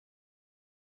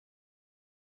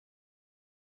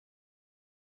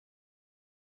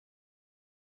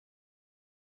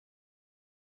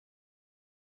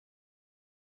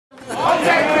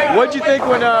What'd you think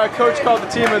when Coach called the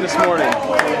team in this morning?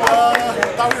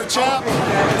 Thought we were chapped.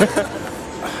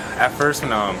 At first,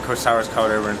 when Coach Towers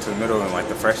called everyone into the middle and like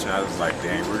the freshmen, I was like,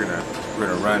 dang, we're gonna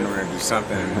run, we're gonna do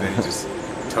something. And then he just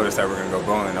told us that we're gonna go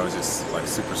bowling. I was just like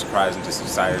super surprised and just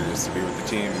excited just to be with the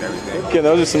team and everything. Okay,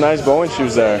 those are some nice bowling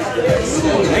shoes there.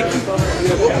 Thank you.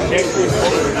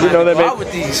 You know they made with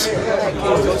these.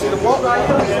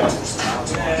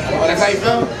 That's how you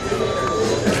feel?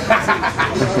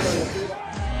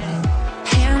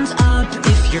 Hands up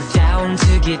if you're down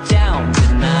to get down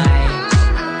tonight,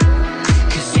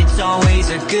 'cause it's always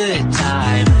a good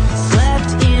time.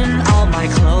 Slept in all my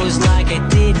clothes like I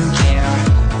didn't care.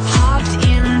 Hopped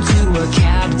into a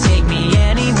cab, take me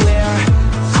anywhere.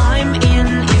 I'm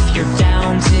in if you're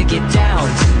down to get down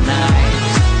tonight,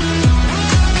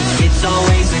 'cause it's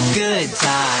always a good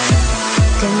time.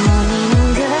 Good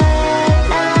morning, good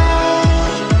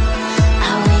night. I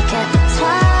wake at the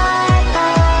twilight.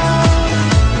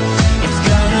 It's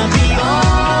gonna be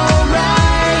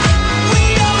alright. We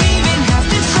don't even have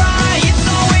to try. It's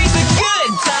always a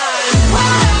good time.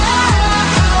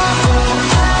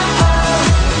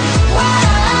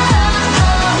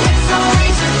 It's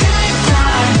always a good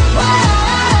time.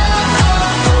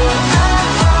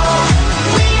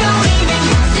 We don't even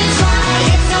have to try.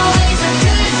 It's always a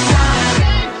good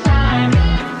time.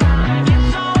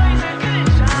 It's always a good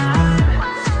time.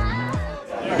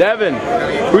 Devin,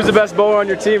 who's the best bowler on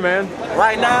your team, man?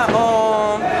 Right now,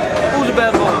 who's the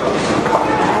best bowler?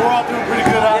 We're all doing pretty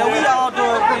good out Yeah, we all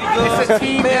doing pretty good. It's a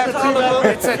team effort.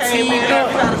 It's a team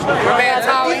effort. My man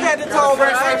Carley,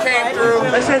 freshman came through.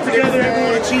 Let's head together,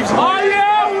 everyone achieves. Oh yeah!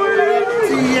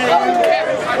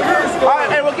 All right,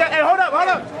 hey, we'll get. Hey, hold up.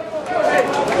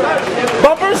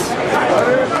 Bumpers.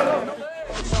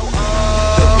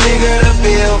 The bigger the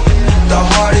bill, the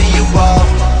harder you ball.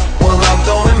 Well, I'm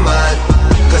throwing mine,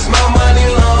 'cause my money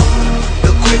long.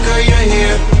 The quicker you're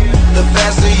here, the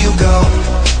faster you go.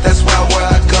 That's why where I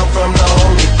come from, the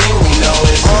only thing we know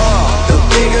is the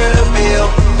bigger the bill,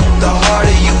 the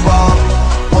harder you ball.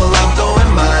 Well, I'm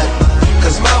throwing mine,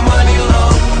 'cause my money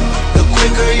long. The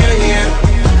quicker you're here,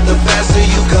 the faster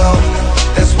you go.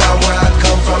 That's why where I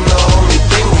come from, the only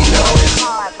thing we know is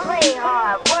hard, play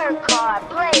hard, work hard,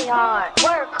 play hard,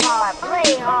 work hard, play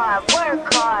hard, work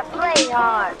hard, play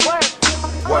hard, work.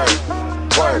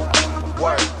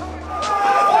 work.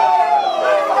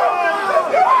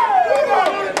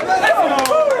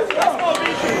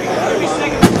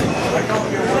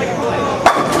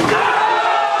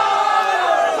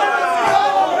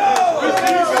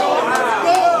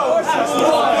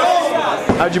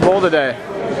 How'd you bowl today?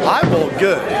 I bowled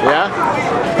good. Yeah?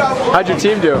 How'd your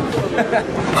team do?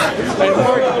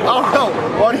 Oh no,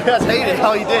 why do you guys hate it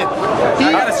how he did?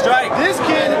 I got a strike. This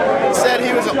kid said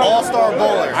he was an all-star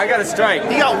bowler. I got a strike.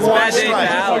 He got It's a one bad day at the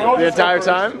strike. alley. The entire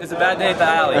time? It's a bad day at the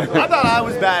alley. I thought I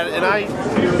was bad and I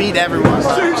beat everyone.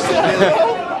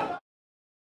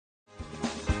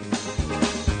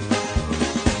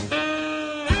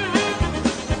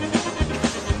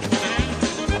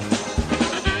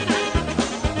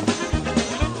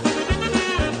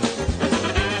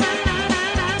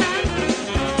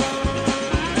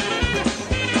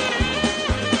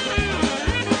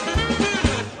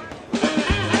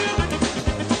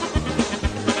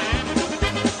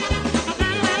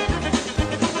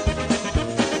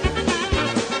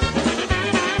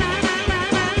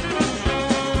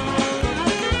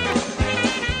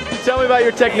 Tell me about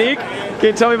your technique. Can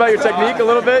you tell me about your technique a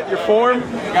little bit? Your form?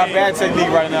 Got bad technique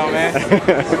right now, man.